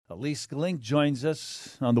Elise Glink joins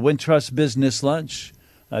us on the Wintrust Business Lunch.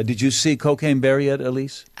 Did you see Cocaine Bear yet,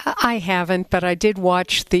 Elise? I haven't, but I did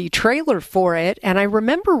watch the trailer for it, and I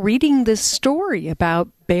remember reading this story about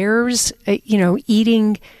bears,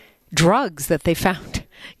 eating drugs that they found.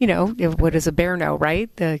 What does a bear know,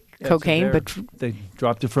 right? The cocaine, but they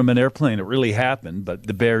dropped it from an airplane. It really happened, but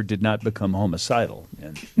the bear did not become homicidal.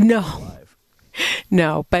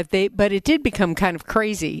 No, but it did become kind of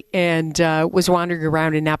crazy and was wandering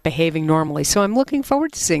around and not behaving normally. So I'm looking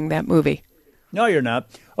forward to seeing that movie. No, you're not.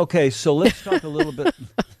 Okay, so let's talk a little bit.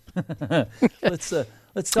 let's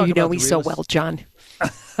talk. You know me so well, John.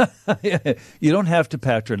 You don't have to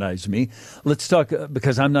patronize me. Let's talk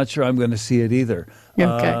because I'm not sure I'm going to see it either.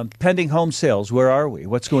 Okay. Pending home sales. Where are we?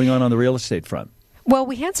 What's going on the real estate front? Well,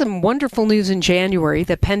 we had some wonderful news in January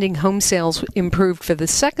that pending home sales improved for the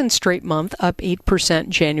second straight month, up 8%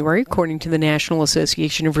 in January, according to the National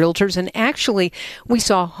Association of Realtors. And actually, we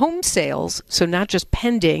saw home sales, so not just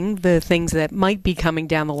pending, the things that might be coming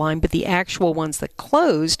down the line, but the actual ones that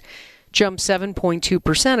closed, jumped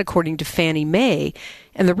 7.2%, according to Fannie Mae.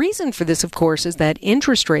 And the reason for this, of course, is that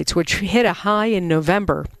interest rates, which hit a high in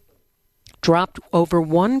November, dropped over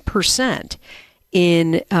 1%.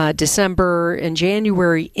 In December and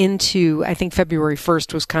January into, I think February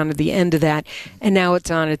 1st was kind of the end of that, and now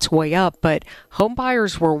it's on its way up. But home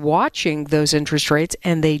buyers were watching those interest rates,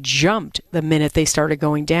 and they jumped the minute they started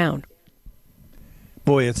going down.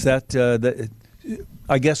 Boy, it's that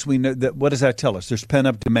I guess we know that. What does that tell us? There's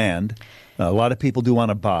pent-up demand. A lot of people do want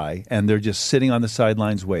to buy, and they're just sitting on the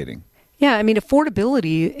sidelines waiting. Yeah, I mean,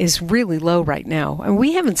 affordability is really low right now. And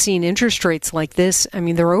we haven't seen interest rates like this. I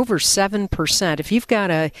mean, they're over 7%. If you've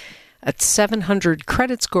got a 700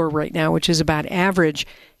 credit score right now, which is about average,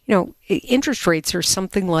 interest rates are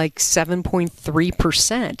something like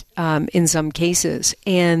 7.3% in some cases.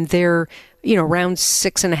 And they're, around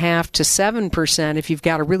 6.5% to 7% if you've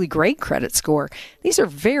got a really great credit score. These are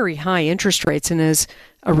very high interest rates. And as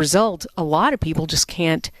a result, a lot of people just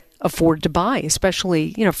can't afford to buy,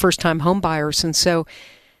 especially, first-time home buyers. And so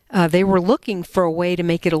they were looking for a way to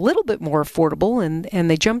make it a little bit more affordable,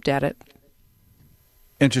 and they jumped at it.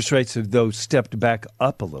 Interest rates have, though, stepped back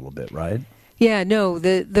up a little bit, right? Yeah, no,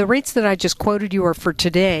 the rates that I just quoted you are for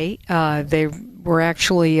today. They were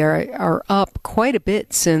actually are up quite a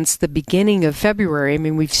bit since the beginning of February. I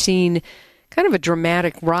mean, we've seen kind of a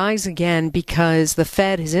dramatic rise again because the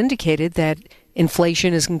Fed has indicated that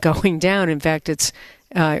inflation isn't going down. In fact, it's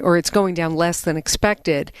going down less than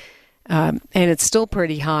expected, and it's still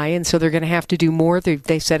pretty high, and so they're going to have to do more.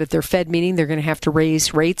 They said at their Fed meeting they're going to have to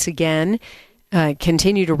raise rates again,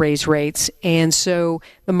 continue to raise rates, and so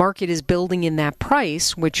the market is building in that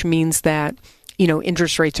price, which means that,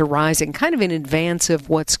 interest rates are rising kind of in advance of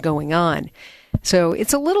what's going on. So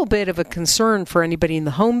it's a little bit of a concern for anybody in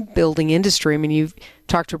the home building industry. I mean, you've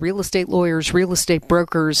talked to real estate lawyers, real estate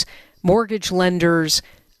brokers, mortgage lenders,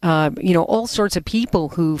 all sorts of people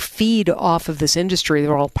who feed off of this industry.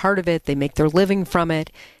 They're all part of it. They make their living from it.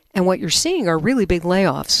 And what you're seeing are really big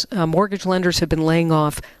layoffs. Mortgage lenders have been laying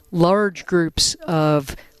off large groups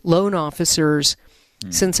of loan officers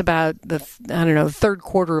since about the third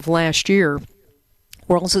quarter of last year.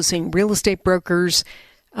 We're also seeing real estate brokers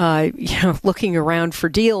looking around for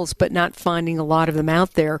deals, but not finding a lot of them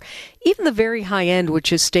out there. Even the very high end, which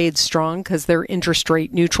has stayed strong because they're interest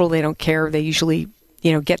rate neutral. They don't care. They usually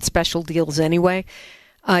get special deals anyway.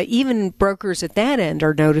 Even brokers at that end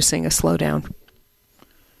are noticing a slowdown.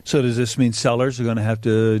 So does this mean sellers are going to have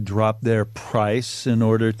to drop their price in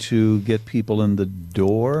order to get people in the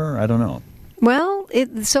door? I don't know. Well,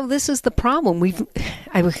 so this is the problem.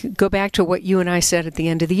 I would go back to what you and I said at the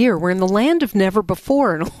end of the year. We're in the land of never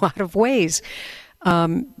before in a lot of ways.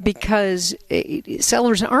 Because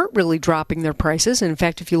sellers aren't really dropping their prices. In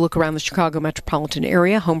fact, if you look around the Chicago metropolitan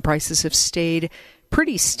area, home prices have stayed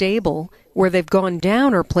pretty stable. Where they've gone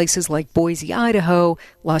down are places like Boise, Idaho,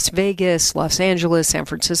 Las Vegas, Los Angeles, San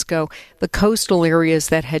Francisco, the coastal areas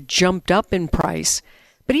that had jumped up in price.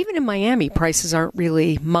 But even in Miami, prices aren't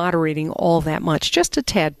really moderating all that much, just a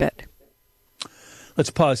tad bit.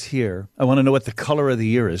 Let's pause here. I want to know what the color of the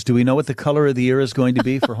year is. Do we know what the color of the year is going to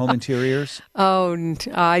be for home interiors? Oh,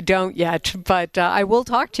 I don't yet, but I will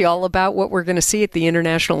talk to you all about what we're going to see at the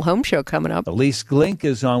International Home Show coming up. Elise Glink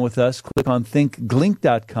is on with us. Click on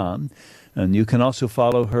thinkglink.com. And you can also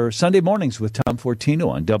follow her Sunday mornings with Tom Fortino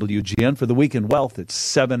on WGN for the Week in Wealth at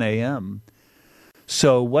 7 a.m.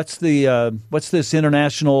 So what's this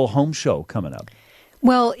International Home Show coming up?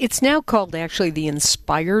 Well, it's now called actually the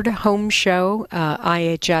Inspired Home Show,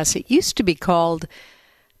 IHS. It used to be called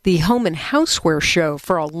the Home and Houseware Show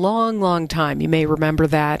for a long, long time. You may remember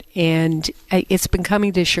that. And it's been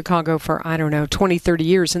coming to Chicago for, 20, 30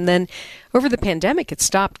 years. And then over the pandemic, it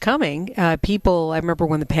stopped coming. I remember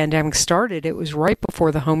when the pandemic started, it was right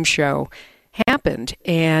before the home show happened.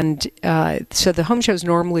 And so the home show is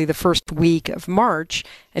normally the first week of March.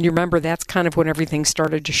 And you remember that's kind of when everything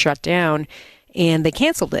started to shut down. And they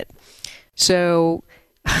canceled it. So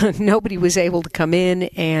nobody was able to come in,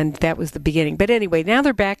 and that was the beginning. But anyway, now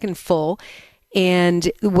they're back in full.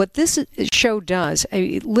 And what this show does,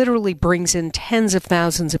 it literally brings in tens of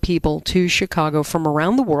thousands of people to Chicago from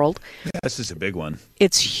around the world. Yeah, this is a big one.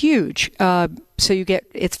 It's huge. So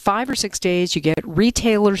it's 5 or 6 days. You get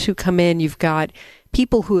retailers who come in. You've got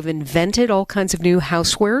people who have invented all kinds of new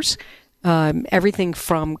housewares. Everything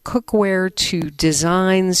from cookware to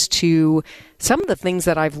designs to some of the things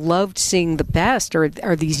that I've loved seeing the best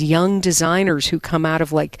are these young designers who come out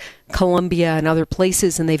of like Columbia and other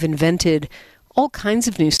places, and they've invented all kinds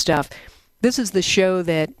of new stuff. This is the show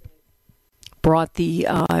that brought the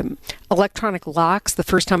electronic locks. The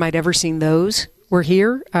first time I'd ever seen those were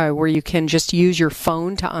here, where you can just use your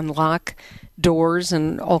phone to unlock doors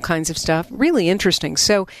and all kinds of stuff. Really interesting.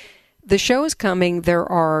 So the show is coming. There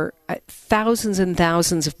are thousands and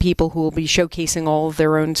thousands of people who will be showcasing all of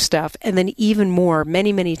their own stuff, and then even more,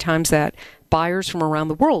 many, many times that, buyers from around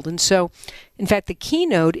the world. And so, in fact, the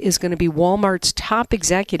keynote is going to be Walmart's top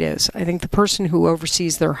executives. I think the person who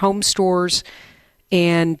oversees their home stores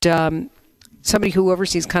and somebody who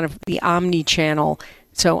oversees kind of the omni-channel,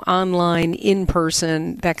 so online, in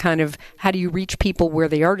person, that kind of how do you reach people where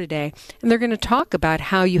they are today. And they're going to talk about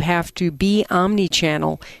how you have to be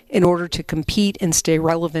omni-channel in order to compete and stay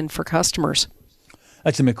relevant for customers.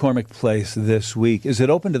 That's in McCormick Place this week. Is it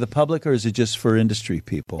open to the public, or is it just for industry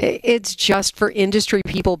people? It's just for industry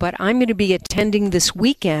people, but I'm going to be attending this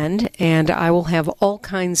weekend, and I will have all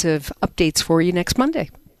kinds of updates for you next Monday.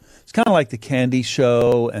 It's kind of like the candy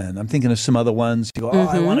show, and I'm thinking of some other ones. You go,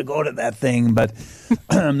 I want to go to that thing, but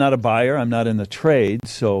I'm not a buyer. I'm not in the trade.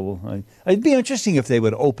 So it'd be interesting if they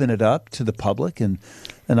would open it up to the public, and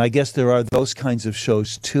I guess there are those kinds of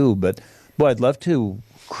shows too. But, boy, I'd love to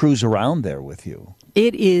cruise around there with you.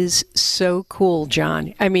 It is so cool,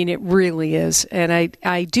 John. I mean, it really is. And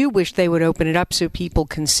I do wish they would open it up so people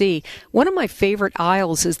can see. One of my favorite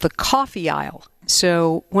aisles is the coffee aisle.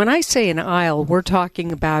 So when I say an aisle, we're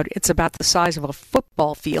talking about it's about the size of a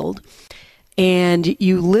football field. And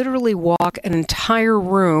you literally walk an entire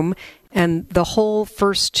room, and the whole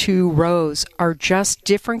first 2 rows are just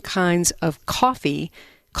different kinds of coffee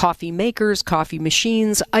makers, coffee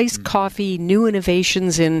machines, iced coffee, new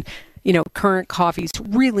innovations in current coffee. It's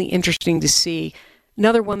really interesting to see.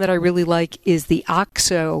 Another one that I really like is the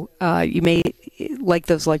OXO. You may like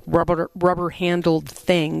those like rubber handled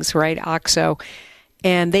things, right? OXO.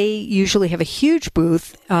 And they usually have a huge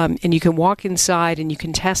booth, and you can walk inside and you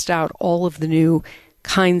can test out all of the new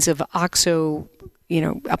kinds of OXO,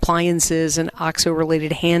 appliances and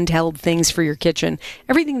OXO-related handheld things for your kitchen.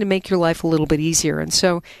 Everything to make your life a little bit easier. And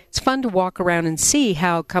so it's fun to walk around and see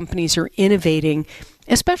how companies are innovating,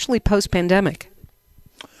 especially post-pandemic.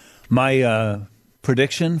 My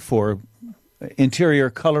prediction for interior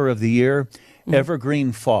color of the year,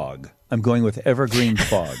 evergreen fog. I'm going with evergreen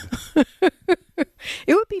fog.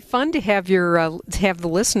 It would be fun to have the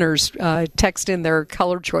listeners text in their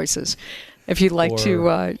color choices. If you'd like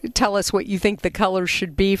to tell us what you think the color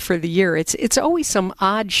should be for the year. It's always some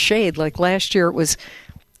odd shade. Like last year it was,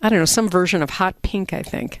 some version of hot pink, I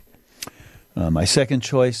think. My second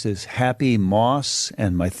choice is Happy Moss,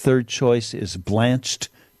 and my third choice is Blanched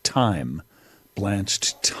Thyme.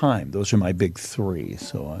 Blanched Thyme. Those are my big 3.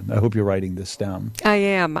 So I hope you're writing this down. I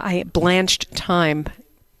am. Blanched Thyme,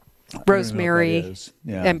 rosemary,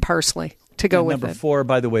 and parsley to go with it. Number 4,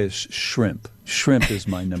 by the way, is shrimp. Shrimp is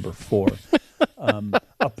my number 4.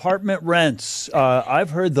 Apartment rents.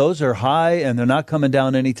 I've heard those are high, and they're not coming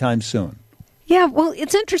down anytime soon. Yeah, well,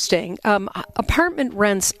 it's interesting. Apartment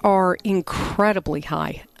rents are incredibly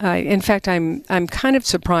high. In fact, I'm kind of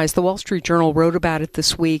surprised. The Wall Street Journal wrote about it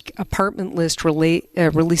this week. Apartment List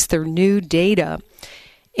released their new data.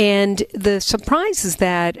 And the surprise is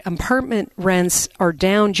that apartment rents are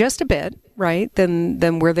down just a bit, right,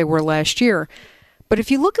 than where they were last year. But if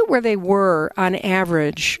you look at where they were on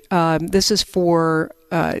average, this is for,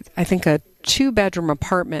 I think, a 2-bedroom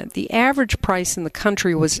apartment. The average price in the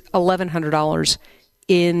country was $1,100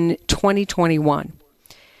 in 2021.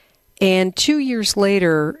 And 2 years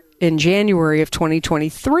later, in January of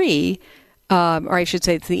 2023, or I should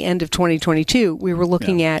say at the end of 2022, we were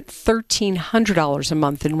looking at $1,300 a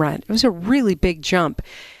month in rent. It was a really big jump.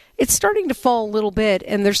 it's starting to fall a little bit,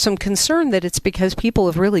 and there's some concern that it's because people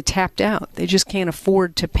have really tapped out. They just can't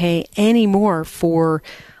afford to pay any more for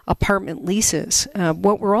apartment leases.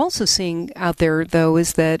 What we're also seeing out there, though,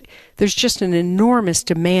 is that there's just an enormous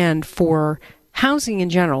demand for housing in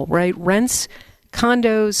general, right? Rents,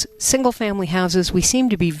 condos, single-family houses. We seem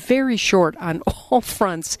to be very short on all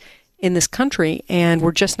fronts in this country, and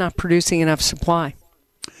we're just not producing enough supply.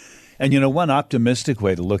 And, one optimistic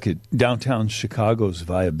way to look at downtown Chicago's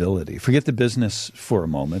viability, forget the business for a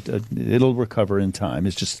moment. It'll recover in time.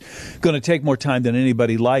 It's just going to take more time than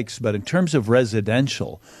anybody likes. But in terms of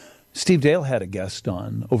residential, Steve Dale had a guest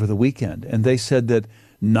on over the weekend, and they said that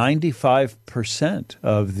 95%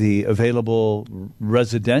 of the available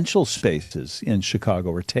residential spaces in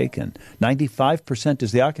Chicago are taken. 95%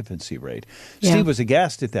 is the occupancy rate. Yeah. Steve was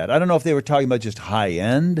aghast at that. I don't know if they were talking about just high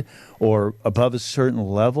end or above a certain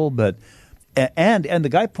level, but and the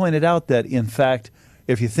guy pointed out that, in fact,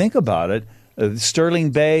 if you think about it,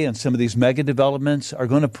 Sterling Bay and some of these mega developments are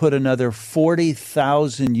going to put another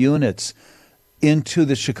 40,000 units into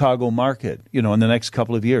the Chicago market, in the next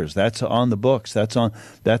couple of years. That's on the books.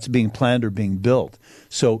 That's being planned or being built.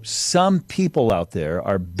 So some people out there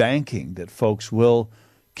are banking that folks will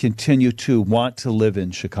continue to want to live in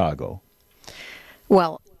Chicago.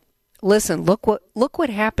 Well, listen, look what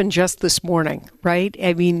happened just this morning, right?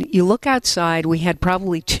 I mean, you look outside, we had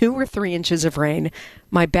probably 2 or 3 inches of rain.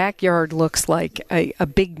 My backyard looks like a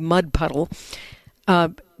big mud puddle.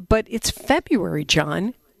 But it's February,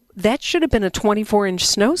 John. That should have been a 24-inch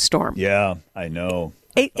snowstorm. Yeah, I know.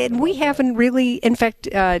 And we haven't really, in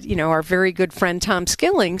fact, our very good friend Tom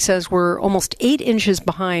Skilling says we're almost 8 inches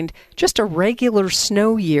behind just a regular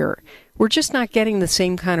snow year. We're just not getting the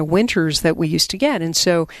same kind of winters that we used to get. And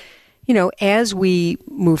so, as we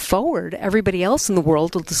move forward, everybody else in the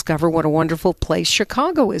world will discover what a wonderful place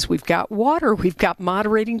Chicago is. We've got water. We've got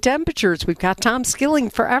moderating temperatures. We've got Tom Skilling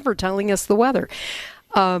forever telling us the weather.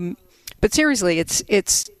 But seriously,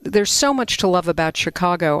 it's there's so much to love about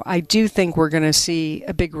Chicago. I do think we're going to see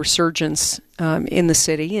a big resurgence in the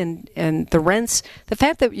city, and the rents. The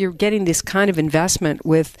fact that you're getting this kind of investment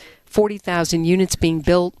with 40,000 units being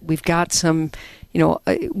built, we've got some,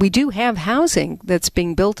 we do have housing that's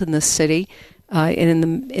being built in this city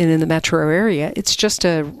and in the metro area. It's just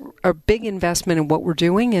a big investment in what we're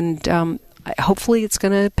doing, and hopefully it's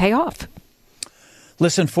going to pay off.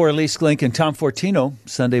 Listen for Ilyce Glink and Tom Fortino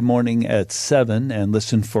Sunday morning at 7, and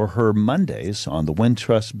listen for her Mondays on the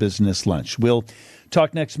Wintrust Business Lunch. We'll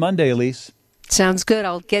talk next Monday, Ilyce. Sounds good.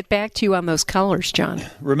 I'll get back to you on those colors, John.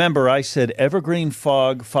 Remember, I said evergreen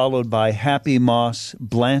fog followed by happy moss,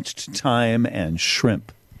 blanched thyme, and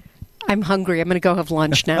shrimp. I'm hungry. I'm going to go have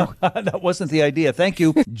lunch now. That wasn't the idea. Thank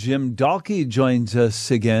you. Jim Dahlke joins us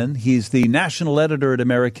again. He's the national editor at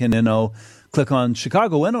American Inno. Click on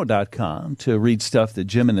chicagoinno.com to read stuff that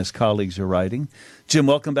Jim and his colleagues are writing. Jim,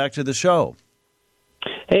 welcome back to the show.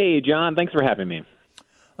 Hey, John. Thanks for having me.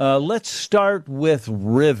 Let's start with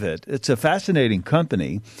Rivet. It's a fascinating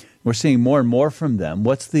company. We're seeing more and more from them.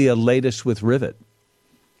 What's the latest with Rivet?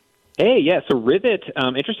 Hey, yeah. So Rivet,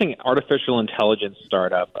 interesting artificial intelligence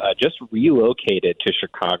startup, just relocated to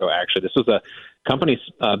Chicago, actually. This was a company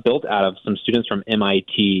built out of some students from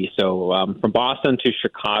MIT, so from Boston to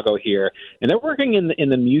Chicago here. And they're working in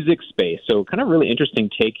the music space, so kind of really interesting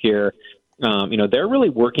take here. They're really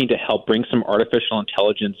working to help bring some artificial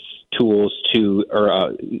intelligence tools to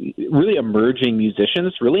really emerging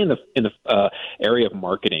musicians, really in the area of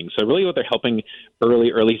marketing. So really what they're helping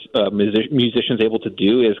early musicians able to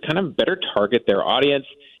do is kind of better target their audience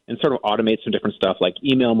and sort of automate some different stuff like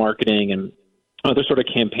email marketing and other sort of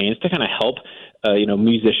campaigns to kind of help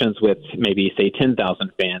musicians with maybe, say,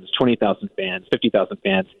 10,000 fans, 20,000 fans, 50,000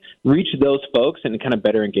 fans, reach those folks and kind of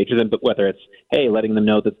better engage with them. But whether it's, hey, letting them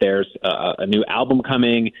know that there's a new album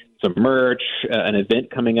coming, some merch, an event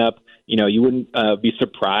coming up, you wouldn't be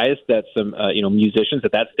surprised that some, musicians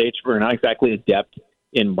at that stage were not exactly adept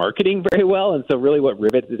in marketing very well. And so really what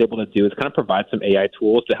Rivet is able to do is kind of provide some AI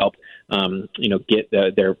tools to help, get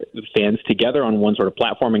their fans together on one sort of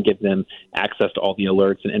platform and give them access to all the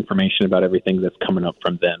alerts and information about everything that's coming up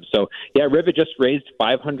from them. So, yeah, Rivet just raised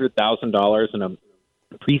 $500,000 in a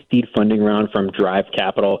pre-seed funding round from Drive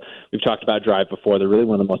Capital. We've talked about Drive before. They're really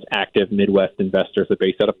one of the most active Midwest investors. They're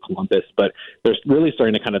based out of Columbus, but they're really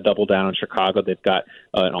starting to kind of double down on Chicago. They've got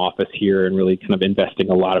an office here and really kind of investing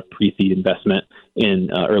a lot of pre-seed investment in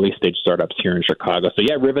early-stage startups here in Chicago. So,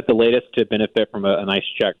 yeah, Rivet, the latest to benefit from a nice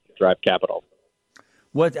check to Drive Capital.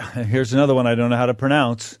 Here's another one I don't know how to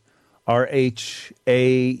pronounce. RHAEOS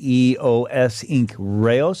Inc.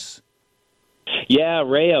 Raos? Yeah,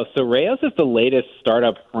 Rayo. So Rayo's is the latest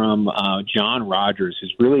startup from John Rogers,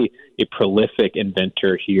 who's really a prolific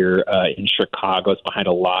inventor here in Chicago. It's behind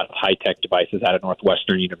a lot of high-tech devices out of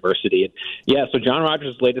Northwestern University. And yeah, so John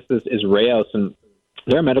Rogers' latest is Rayos, and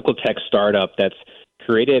they're a medical tech startup that's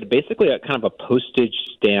created basically a kind of a postage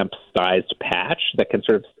stamp sized patch that can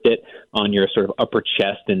sort of sit on your sort of upper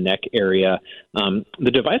chest and neck area.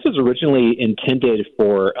 The device was originally intended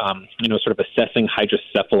for, sort of assessing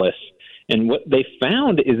hydrocephalus. And what they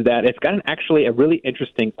found is that it's got actually a really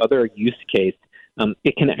interesting other use case.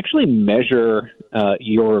 It can actually measure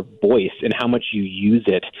your voice and how much you use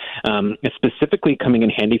it. It's specifically coming in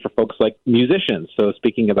handy for folks like musicians. So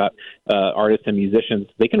speaking about artists and musicians,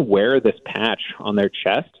 they can wear this patch on their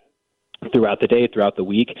chest throughout the day, throughout the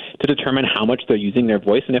week, to determine how much they're using their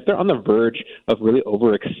voice and if they're on the verge of really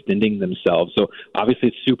overextending themselves. So obviously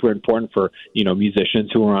it's super important for,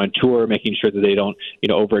 musicians who are on tour, making sure that they don't,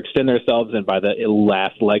 overextend themselves, and by the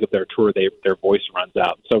last leg of their tour, their voice runs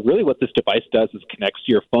out. So really what this device does is connects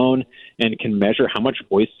to your phone and can measure how much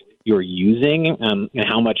voice you're using and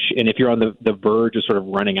how much, and if you're on the verge of sort of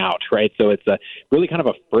running out, right? So it's a really kind of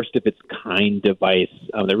a first of its kind device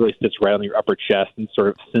that really sits right on your upper chest and sort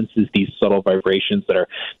of senses these subtle vibrations that are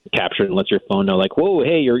captured and lets your phone know, like, whoa,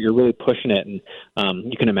 hey, you're really pushing it. And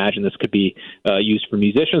you can imagine this could be used for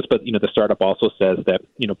musicians, but the startup also says that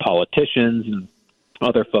politicians and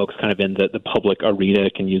other folks kind of in the public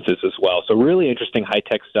arena can use this as well. So really interesting high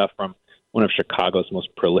tech stuff from one of Chicago's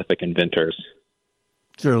most prolific inventors.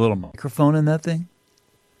 Is there a little microphone in that thing?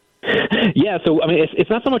 Yeah, so I mean, it's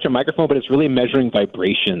not so much a microphone, but it's really measuring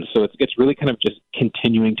vibrations. So it's really kind of just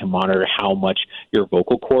continuing to monitor how much your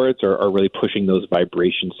vocal cords are really pushing those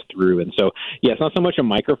vibrations through. And so, yeah, it's not so much a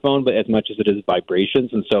microphone, but as much as it is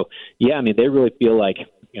vibrations. And so, yeah, I mean, they really feel like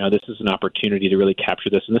this is an opportunity to really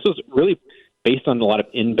capture this. And this was really based on a lot of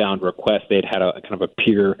inbound requests. They'd had a kind of a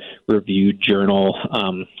peer-reviewed journal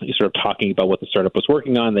sort of talking about what the startup was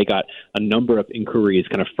working on. They got a number of inquiries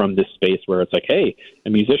kind of from this space where it's like, hey,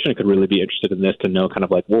 a musician could really be interested in this to know kind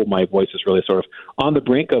of like, whoa, my voice is really sort of on the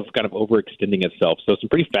brink of kind of overextending itself. So some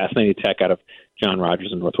pretty fascinating tech out of John Rogers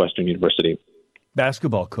and Northwestern University.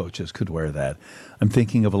 Basketball coaches could wear that. I'm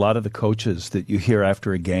thinking of a lot of the coaches that you hear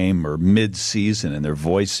after a game or mid-season and their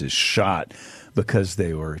voice is shot because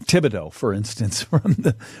they were Thibodeau, for instance, from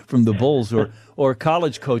the Bulls, or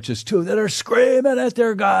college coaches too that are screaming at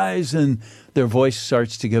their guys and their voice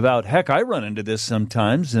starts to give out. Heck, I run into this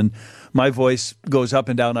sometimes, and my voice goes up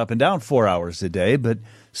and down 4 hours a day. But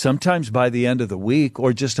sometimes by the end of the week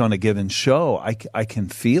or just on a given show, I can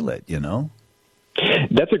feel it.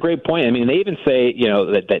 That's a great point. I mean, they even say,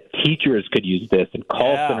 that teachers could use this and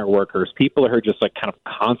call center workers, people who are just like kind of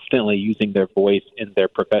constantly using their voice in their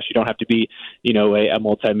profession. You don't have to be, a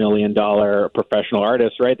multi-million-dollar professional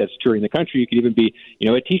artist, right? That's touring the country. You could even be,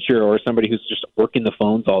 a teacher or somebody who's just working the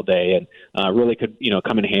phones all day and really could,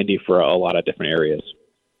 come in handy for a lot of different areas.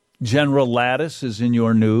 General Lattice is in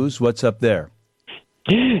your news. What's up there?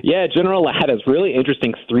 Yeah, General Lattice, really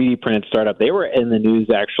interesting 3D printed startup. They were in the news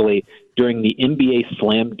actually during the NBA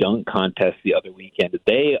Slam Dunk contest the other weekend.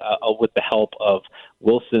 They, with the help of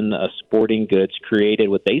Wilson Sporting Goods, created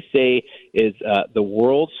what they say is the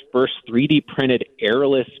world's first 3D printed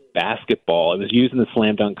airless basketball. It was used in the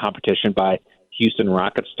Slam Dunk competition by Houston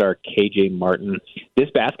Rockets star KJ Martin. This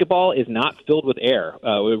basketball is not filled with air.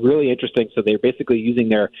 Really interesting. So they're basically using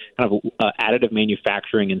their kind of additive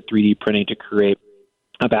manufacturing and 3D printing to create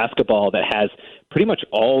a basketball that has pretty much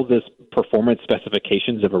all this performance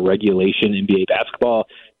specifications of a regulation NBA basketball,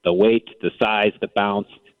 the weight, the size, the bounce,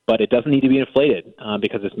 but it doesn't need to be inflated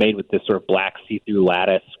because it's made with this sort of black see-through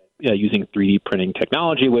lattice using 3D printing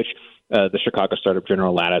technology, which the Chicago startup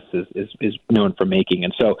General Lattice is known for making.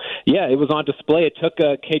 And so, yeah, it was on display. It took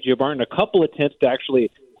KJ Martin a couple attempts to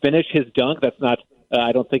actually finish his dunk. That's not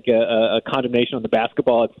I don't think a condemnation on the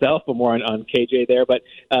basketball itself, but more on KJ there. But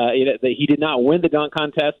he did not win the dunk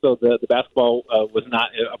contest, so the basketball was not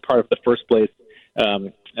a part of the first place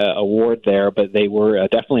award there. But they were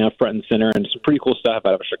definitely on front and center, and some pretty cool stuff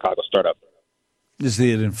out of a Chicago startup. Is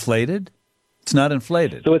it inflated? It's not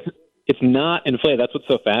inflated. So it's not inflated. That's what's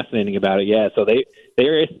so fascinating about it. Yeah. So they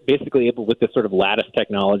are basically able, with this sort of lattice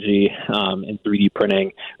technology and 3D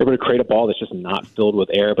printing, they're able to create a ball that's just not filled with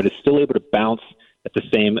air, but it's still able to bounce at the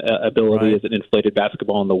same ability as an inflated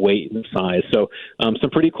basketball in the weight and the size. So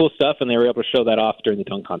some pretty cool stuff, and they were able to show that off during the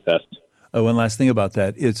dunk contest. One last thing about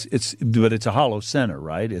that. But it's a hollow center,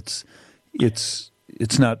 right? It's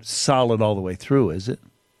not solid all the way through, is it?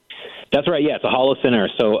 That's right. Yeah, it's a hollow center.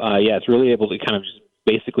 So, it's really able to kind of just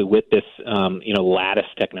basically with this, lattice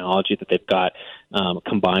technology that they've got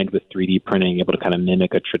combined with 3D printing, able to kind of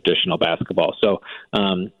mimic a traditional basketball. So,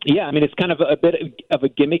 it's kind of a bit of a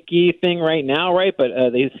gimmicky thing right now, right? But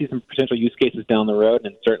they see some potential use cases down the road,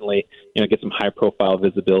 and certainly, get some high-profile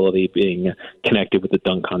visibility being connected with the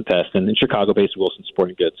dunk contest and in Chicago-based Wilson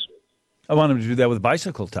Sporting Goods. I want them to do that with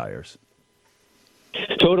bicycle tires.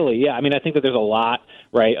 Totally, yeah. I think that there's a lot,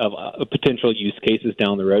 right, of potential use cases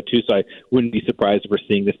down the road, too. So I wouldn't be surprised if we're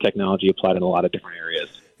seeing this technology applied in a lot of different areas.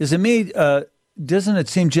 Doesn't it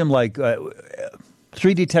seem, Jim, like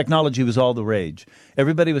 3D technology was all the rage?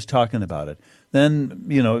 Everybody was talking about it.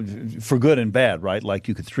 Then, for good and bad, right? Like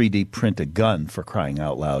you could 3D print a gun, for crying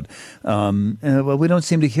out loud. We don't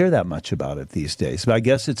seem to hear that much about it these days. But I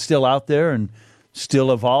guess it's still out there and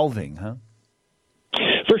still evolving, huh?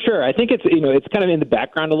 For sure. I think it's kind of in the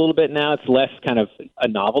background a little bit now. It's less kind of a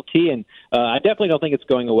novelty, and I definitely don't think it's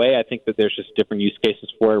going away. I think that there's just different use cases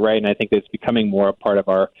for it, right? And I think that it's becoming more a part of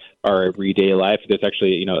our everyday life. There's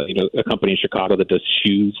actually, a company in Chicago that does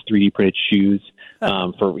shoes, 3D printed shoes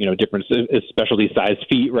for, different specialty sized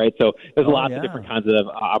feet, right? So there's lots of different kinds of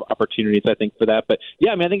opportunities, I think, for that. But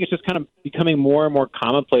yeah, I think it's just kind of becoming more and more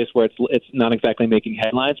commonplace where it's not exactly making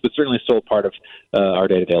headlines, but certainly still a part of our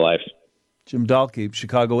day-to-day life. Jim Dahlke,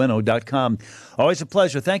 ChicagoInno.com. Always a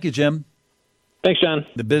pleasure. Thank you, Jim. Thanks, John.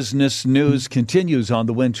 The business news continues on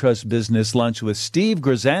the Wintrust Business Lunch with Steve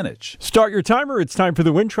Grzanich. Start your timer. It's time for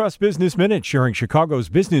the Wintrust Business Minute, sharing Chicago's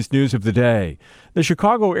business news of the day. The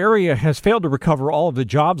Chicago area has failed to recover all of the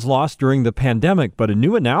jobs lost during the pandemic, but a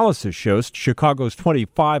new analysis shows Chicago's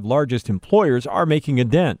 25 largest employers are making a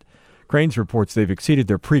dent. Crain's reports they've exceeded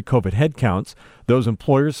their pre-COVID headcounts. Those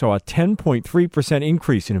employers saw a 10.3%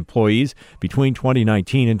 increase in employees between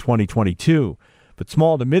 2019 and 2022. But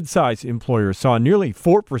small to mid-sized employers saw a nearly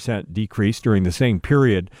 4% decrease during the same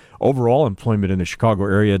period. Overall employment in the Chicago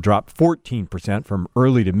area dropped 14% from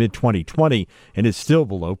early to mid-2020 and is still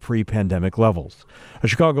below pre-pandemic levels. A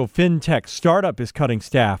Chicago fintech startup is cutting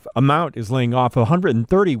staff. Amount is laying off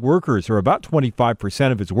 130 workers, or about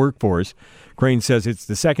 25% of its workforce. Crain says it's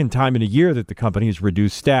the second time in a year that the company has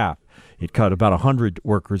reduced staff. It cut about 100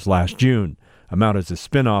 workers last June. Amount is a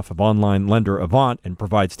spinoff of online lender Avant and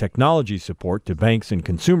provides technology support to banks and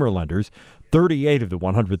consumer lenders. 38 of the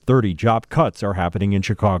 130 job cuts are happening in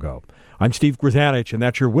Chicago. I'm Steve Grzanich, and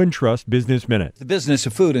that's your Wintrust Business Minute. The Business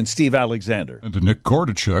of Food and Steve Alexander. And to Nick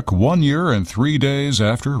Gordichuk, 1 year and 3 days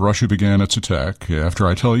after Russia began its attack. After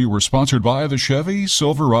I tell you, we're sponsored by the Chevy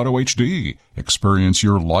Silverado HD. Experience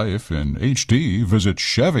your life in HD. Visit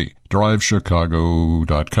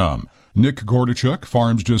ChevyDriveChicago.com. Nick Gordichuk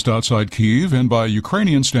farms just outside Kyiv, and by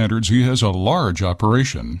Ukrainian standards, he has a large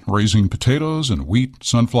operation, raising potatoes and wheat,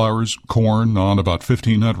 sunflowers, corn on about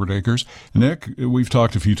 1,500 acres. Nick, we've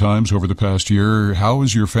talked a few times over the past year. How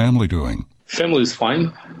is your family doing? Family is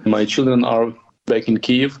fine. My children are back in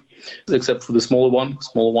Kyiv, except for the smaller one.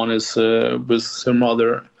 Smaller one is with her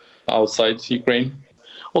mother outside Ukraine.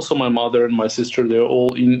 Also, my mother and my sister, they're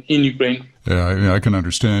all in Ukraine. Yeah, I can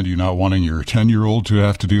understand you not wanting your 10-year-old to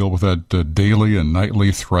have to deal with that daily and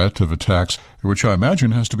nightly threat of attacks, which I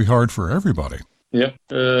imagine has to be hard for everybody. Yeah.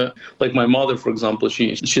 Like my mother, for example,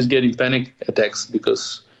 she's getting panic attacks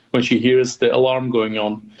because when she hears the alarm going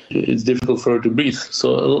on, it's difficult for her to breathe.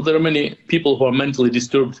 So there are many people who are mentally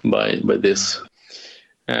disturbed by this.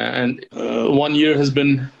 And 1 year has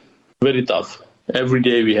been very tough. Every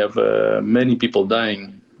day we have many people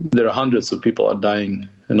dying. There are hundreds of people are dying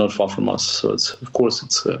not far from us. So it's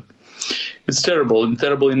terrible, and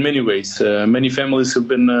terrible in many ways. Many families have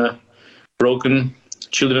been broken,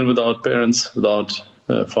 children without parents, without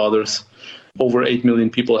fathers. Over 8 million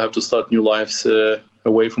people have to start new lives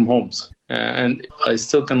away from homes. And I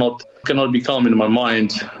still cannot be calm in my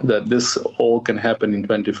mind that this all can happen in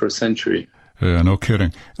 21st century. Yeah, no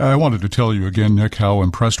kidding. I wanted to tell you again, Nick, how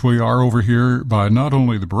impressed we are over here by not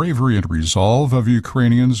only the bravery and resolve of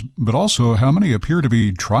Ukrainians, but also how many appear to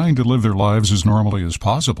be trying to live their lives as normally as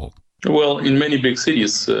possible. Well, in many big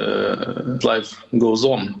cities, life goes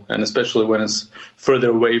on, and especially when it's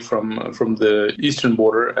further away from the eastern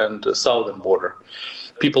border and the southern border.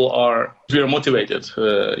 We are motivated.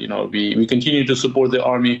 We continue to support the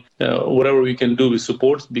army. Whatever we can do, we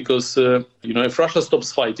support, because, if Russia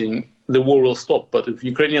stops fighting, the war will stop. But if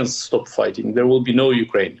Ukrainians stop fighting, there will be no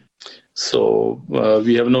Ukraine. So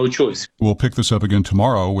we have no choice. We'll pick this up again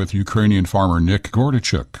tomorrow with Ukrainian farmer Nick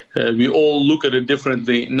Gordichuk. We all look at it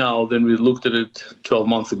differently now than we looked at it 12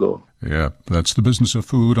 months ago. Yeah, that's the Business of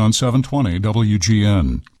Food on 720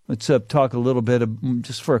 WGN. Let's talk a little bit,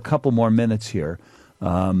 just for a couple more minutes here,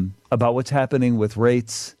 about what's happening with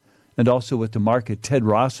rates and also with the market. Ted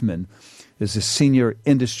Rossman is a senior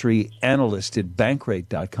industry analyst at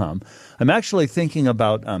Bankrate.com. I'm actually thinking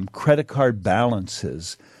about credit card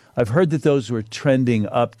balances. I've heard that those were trending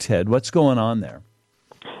up, Ted. What's going on there?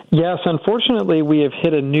 Yes, unfortunately, we have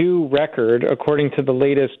hit a new record according to the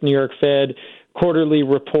latest New York Fed quarterly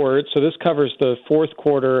report. So this covers the fourth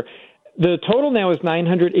quarter. The total now is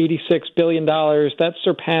 $986 billion. That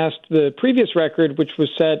surpassed the previous record, which was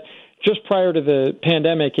set just prior to the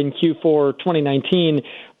pandemic in Q4 2019.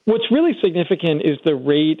 What's really significant is the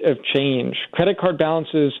rate of change. Credit card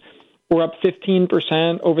balances were up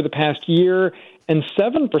 15% over the past year and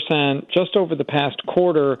 7% just over the past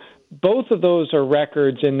quarter. Both of those are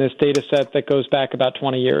records in this data set that goes back about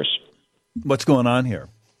 20 years. What's going on here?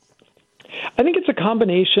 I think it's a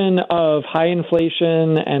combination of high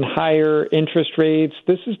inflation and higher interest rates.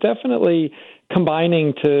 This is definitely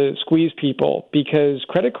combining to squeeze people because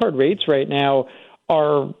credit card rates right now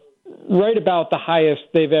are right about the highest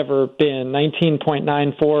they've ever been.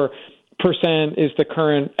 19.94% is the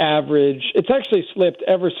current average. It's actually slipped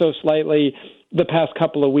ever so slightly the past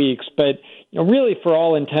couple of weeks, but really for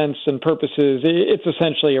all intents and purposes, it's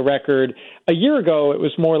essentially a record. A year ago, it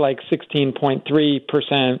was more like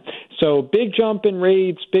 16.3%. So big jump in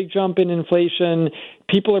rates, big jump in inflation.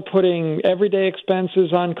 People are putting everyday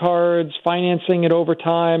expenses on cards, financing it over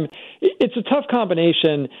time. It's a tough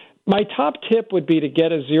combination. My top tip would be to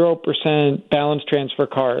get a 0% balance transfer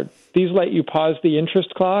card. These let you pause the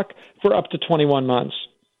interest clock for up to 21 months.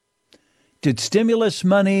 Did stimulus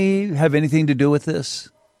money have anything to do with this?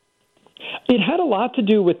 It had a lot to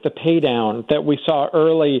do with the pay down that we saw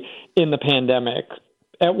early in the pandemic.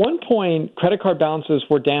 At one point, credit card balances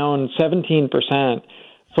were down 17%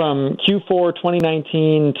 from Q4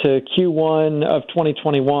 2019 to Q1 of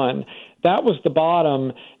 2021. That was the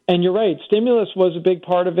bottom. And you're right, stimulus was a big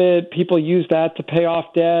part of it. People used that to pay off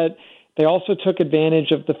debt. They also took advantage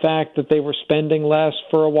of the fact that they were spending less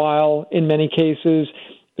for a while in many cases.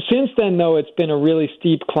 Since then, though, it's been a really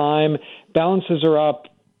steep climb. Balances are up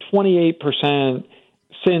 28%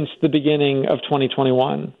 since the beginning of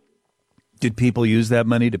 2021. Did people use that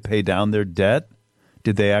money to pay down their debt?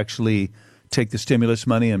 Did they actually take the stimulus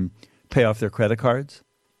money and pay off their credit cards?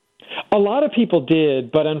 A lot of people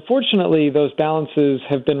did, but unfortunately, those balances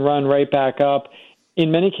have been run right back up,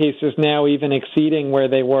 in many cases now even exceeding where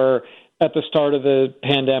they were at the start of the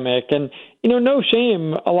pandemic. And, no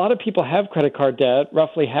shame, a lot of people have credit card debt,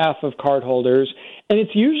 roughly half of cardholders, and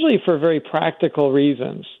it's usually for very practical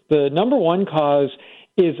reasons. The number one cause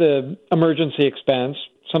is an emergency expense,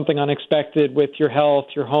 something unexpected with your health,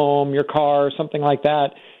 your home, your car, something like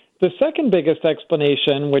that. The second biggest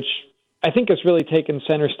explanation, which I think has really taken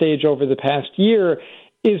center stage over the past year,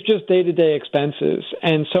 is just day-to-day expenses.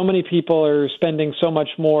 And so many people are spending so much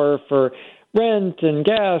more for rent and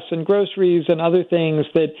gas and groceries and other things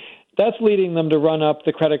that's leading them to run up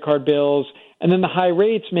the credit card bills. And then the high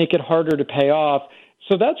rates make it harder to pay off.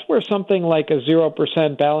 So that's where something like a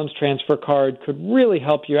 0% balance transfer card could really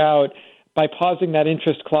help you out by pausing that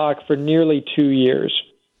interest clock for nearly 2 years.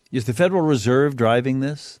 Is the Federal Reserve driving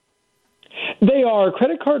this? They are.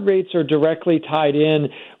 Credit card rates are directly tied in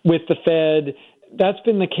with the Fed. That's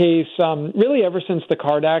been the case really ever since the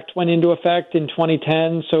CARD Act went into effect in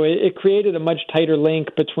 2010. So it created a much tighter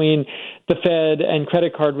link between the Fed and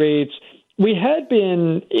credit card rates. We had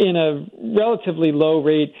been in a relatively low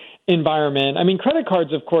rate environment. I mean, credit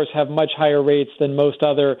cards, of course, have much higher rates than most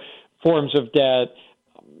other forms of debt,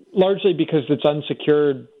 largely because it's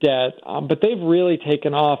unsecured debt. But they've really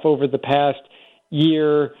taken off over the past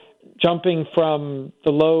year, jumping from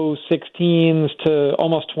the low 16s to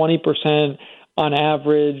almost 20% on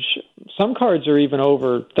average. Some cards are even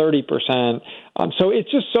over 30%. So it's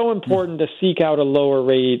just so important to seek out a lower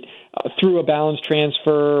rate through a balance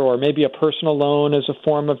transfer or maybe a personal loan as a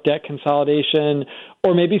form of debt consolidation,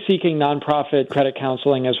 or maybe seeking nonprofit credit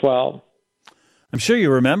counseling as well. I'm sure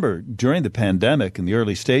you remember during the pandemic in the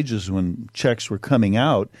early stages when checks were coming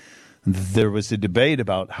out, there was a debate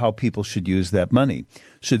about how people should use that money.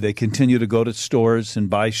 Should they continue to go to stores and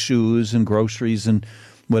buy shoes and groceries and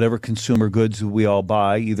whatever consumer goods we all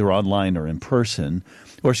buy, either online or in person,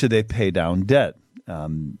 or should they pay down debt?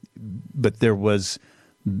 But there was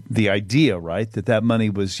the idea, right, that money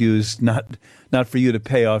was used not for you to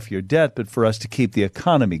pay off your debt, but for us to keep the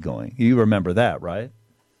economy going. You remember that, right?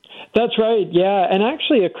 That's right, yeah. And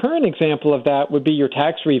actually a current example of that would be your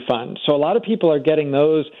tax refund. So a lot of people are getting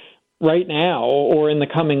those right now or in the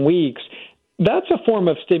coming weeks. That's a form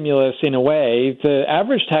of stimulus in a way. The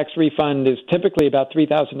average tax refund is typically about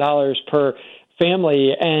 $3,000 per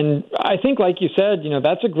family. And I think, like you said,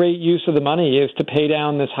 that's a great use of the money, is to pay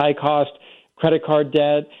down this high-cost credit card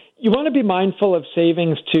debt. you want to be mindful of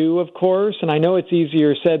savings too, of course. And I know it's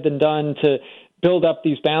easier said than done to build up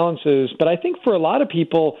these balances. But I think for a lot of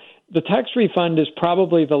people, the tax refund is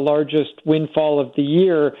probably the largest windfall of the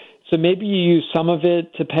year. So maybe you use some of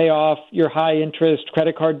it to pay off your high interest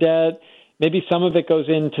credit card debt. Maybe some of it goes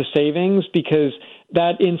into savings because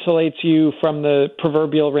that insulates you from the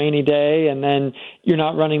proverbial rainy day, and then you're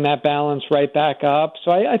not running that balance right back up.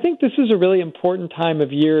 So I think this is a really important time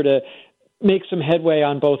of year to make some headway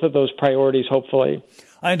on both of those priorities, hopefully.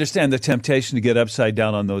 I understand the temptation to get upside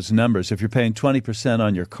down on those numbers. If you're paying 20%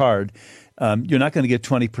 on your card, you're not going to get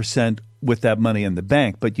 20% with that money in the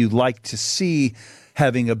bank, but you'd like to see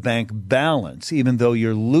having a bank balance, even though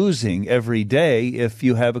you're losing every day if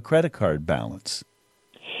you have a credit card balance.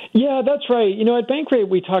 Yeah, that's right. At Bankrate,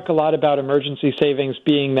 we talk a lot about emergency savings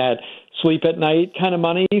being that sleep at night kind of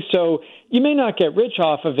money. So you may not get rich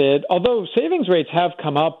off of it, although savings rates have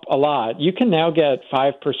come up a lot. You can now get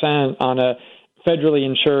 5% on a federally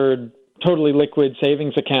insured, totally liquid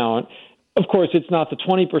savings account. Of course, it's not the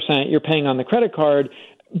 20% you're paying on the credit card,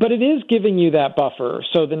 but it is giving you that buffer.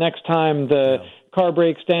 So the next time the car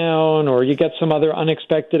breaks down or you get some other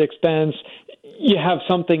unexpected expense, you have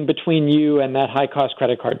something between you and that high-cost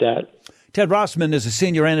credit card debt. Ted Rossman is a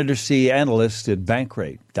senior industry analyst at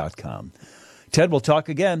Bankrate.com. Ted, we'll talk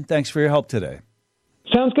again. Thanks for your help today.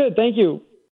 Sounds good. Thank you.